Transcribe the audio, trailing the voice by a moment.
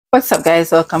What's up,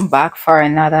 guys? Welcome back for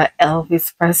another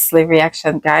Elvis Presley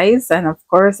reaction, guys. And of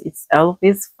course, it's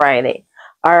Elvis Friday.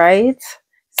 All right.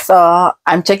 So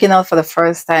I'm checking out for the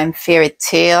first time Fairy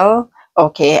Tale.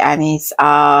 Okay, and it's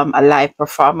a live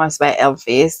performance by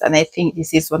Elvis, and I think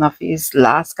this is one of his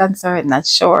last concert. Not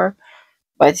sure,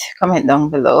 but comment down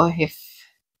below if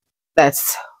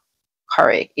that's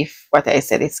correct. If what I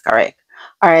said is correct.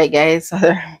 All right, guys.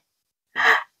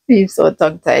 I'm so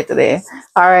tongue tied today.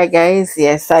 All right, guys.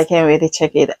 Yes, I can really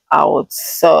check it out.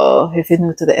 So, if you're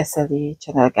new to the SLE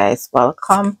channel, guys,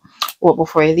 welcome. Well,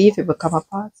 before you leave, you become a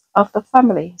part of the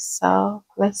family. So,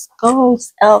 let's go.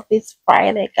 It's Elvis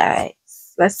Friday, guys.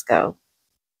 Let's go.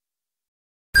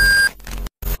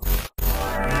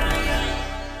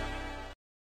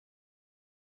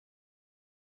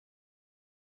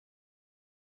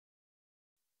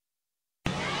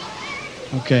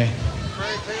 Okay.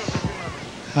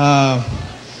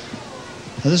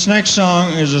 This next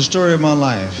song is a story of my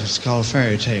life. It's called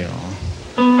Fairy Tale.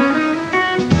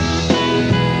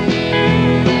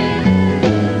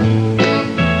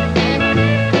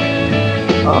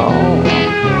 Oh.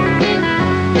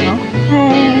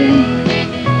 Okay.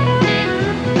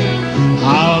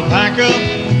 I'll pack up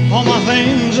all my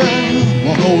things and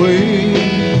walk away.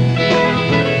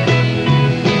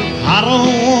 I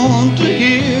don't want to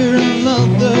hear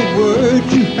another word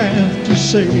you have to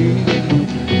say.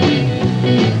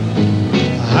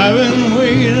 I've been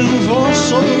waiting for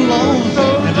so long,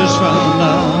 I just found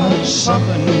out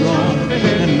something wrong,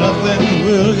 and nothing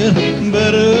will get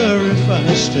better if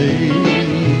I stay.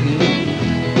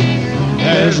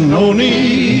 There's no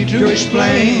need to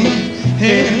explain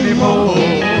anymore.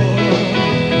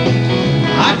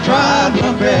 I tried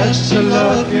my best to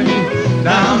love you,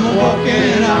 now I'm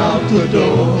walking out the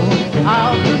door.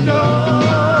 Out the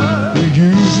door. You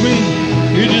use me,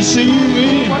 you deceive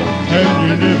me, and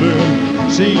you never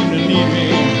seem to need me,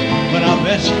 but I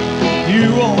bet you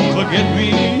won't forget me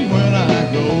when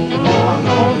I go. Oh,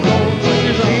 no,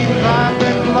 it seems I've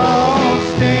been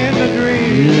lost in a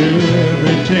dream. Yeah,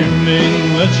 pretending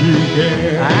that you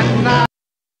care. And I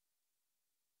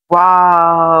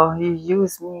Wow. You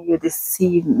use me, you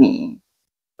deceive me.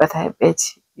 But I bet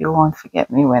you won't forget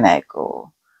me when I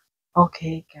go.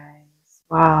 Okay, guys.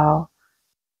 Wow.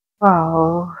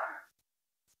 Wow.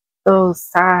 So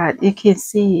sad. You can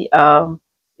see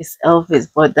it's Elvis,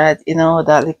 but that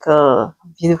that little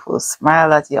beautiful smile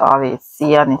that you always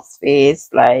see on his face,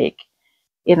 like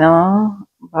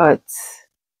but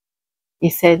he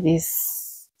said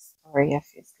this story of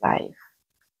his life.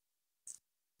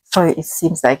 So it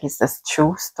seems like it's a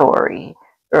true story,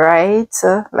 right?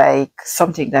 Like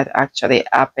something that actually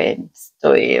happened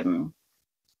to him.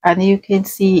 And you can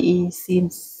see he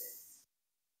seems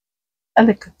a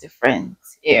little different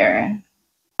here.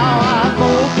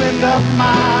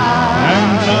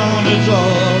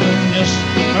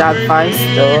 That voice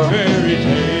though. fairy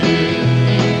tale.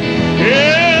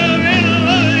 Yeah, I've been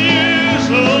loving you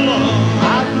so long.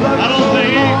 I don't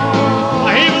think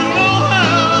I even know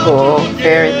how Oh, to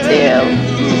Fairy get Tale. you.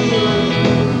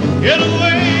 Get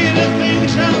away the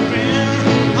things have been.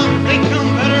 I think I'm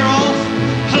better off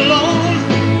alone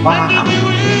than to be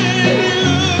with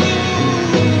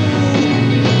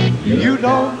you. You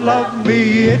don't love me,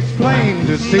 it's plain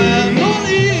to see. I don't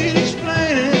need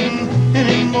explaining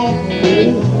anymore.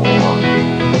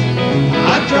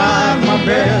 I tried my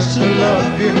best to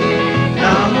love you,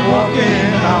 now I'm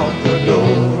walking out the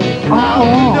door. Out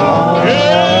the door.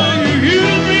 Yeah, you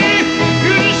use me,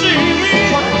 you deceive me,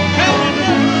 and you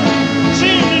never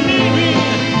seem to need me,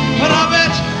 but I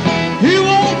bet you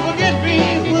won't forget me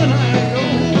when I go.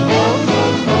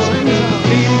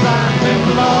 Seems I've been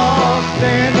lost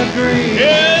in a dream.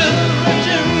 Yeah,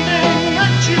 pretending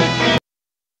that you can.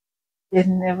 It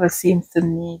never seems to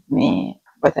need me,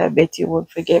 but I bet you won't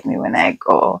forget me when I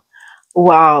go.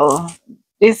 Wow,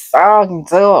 this song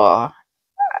though,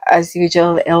 as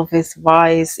usual, Elvis'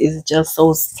 voice is just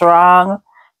so strong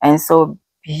and so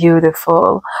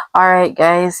beautiful. All right,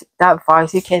 guys, that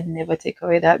voice, you can never take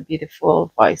away that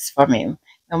beautiful voice from him,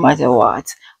 no matter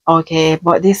what. Okay,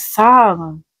 but this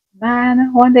song, man, I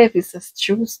wonder if it's a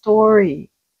true story.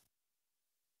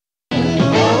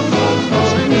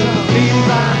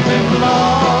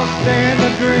 Lost in a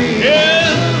dream.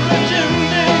 Yeah,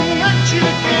 pretending that you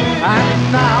can. And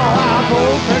now I've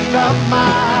opened up my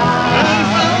eyes and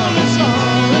found it's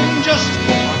all just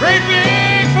a great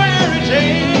big fairy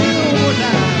tale.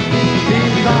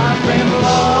 Seems I've been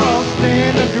lost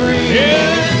in a dream.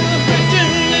 Yeah,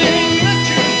 pretending that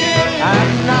you can.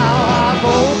 And now I've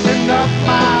opened up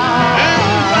my eyes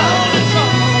and found it's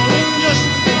all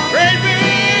just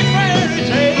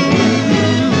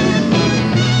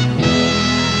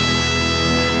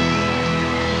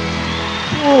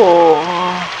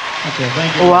Oh, Okay,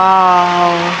 thank you.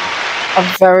 wow. A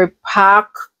very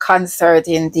packed concert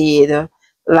indeed. A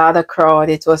lot of crowd.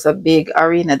 It was a big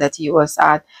arena that he was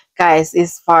at. Guys,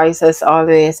 his voice as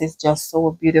always is just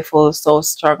so beautiful, so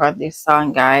strong on this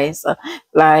song, guys.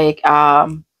 Like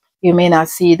you may not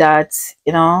see that,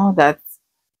 that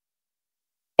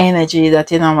energy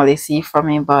that you normally see from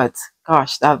him, but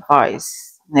gosh, that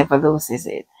voice never loses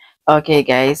it. Okay,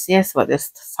 guys, yes, but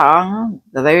this song,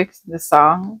 the lyrics of the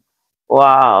song,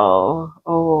 wow,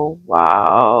 oh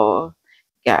wow,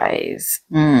 guys,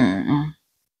 oh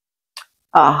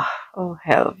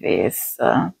Elvis,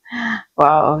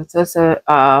 wow, it was a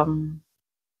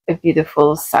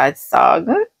beautiful sad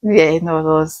song. Yeah,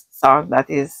 those songs that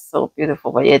is so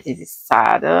beautiful, but yet it is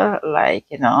sadder, like,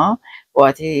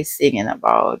 what he is singing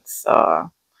about.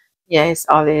 So, yeah, it's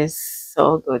always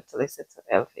so good to listen to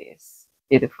Elvis.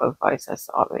 Beautiful voice as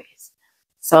always.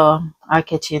 So, I'll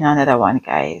catch you in another one,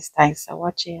 guys. Thanks for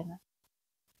watching.